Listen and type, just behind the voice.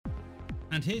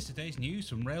And here's today's news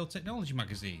from Rail Technology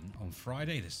Magazine on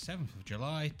Friday the 7th of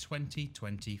July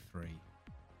 2023.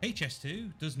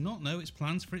 HS2 does not know its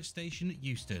plans for its station at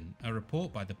Euston, a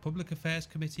report by the Public Affairs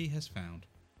Committee has found.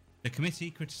 The committee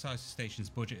criticised the station's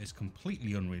budget as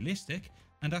completely unrealistic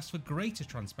and asked for greater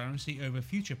transparency over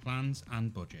future plans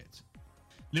and budget.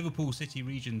 Liverpool City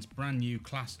Region's brand new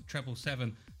Class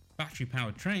 777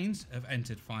 battery-powered trains have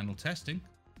entered final testing.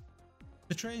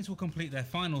 The trains will complete their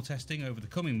final testing over the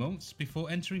coming months before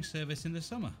entering service in the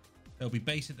summer. They'll be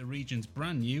based at the region's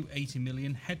brand new 80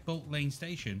 million Headbolt Lane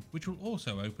station, which will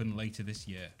also open later this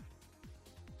year.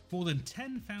 More than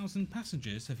 10,000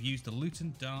 passengers have used the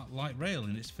Luton Dart light rail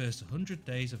in its first 100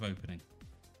 days of opening.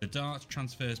 The Dart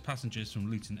transfers passengers from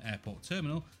Luton Airport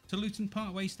Terminal to Luton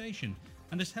Parkway Station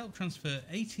and has helped transfer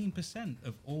 18%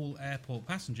 of all airport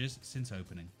passengers since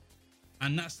opening.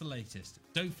 And that's the latest.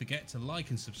 Don't forget to like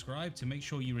and subscribe to make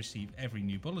sure you receive every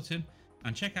new bulletin,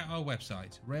 and check out our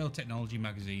website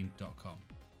railtechnologymagazine.com.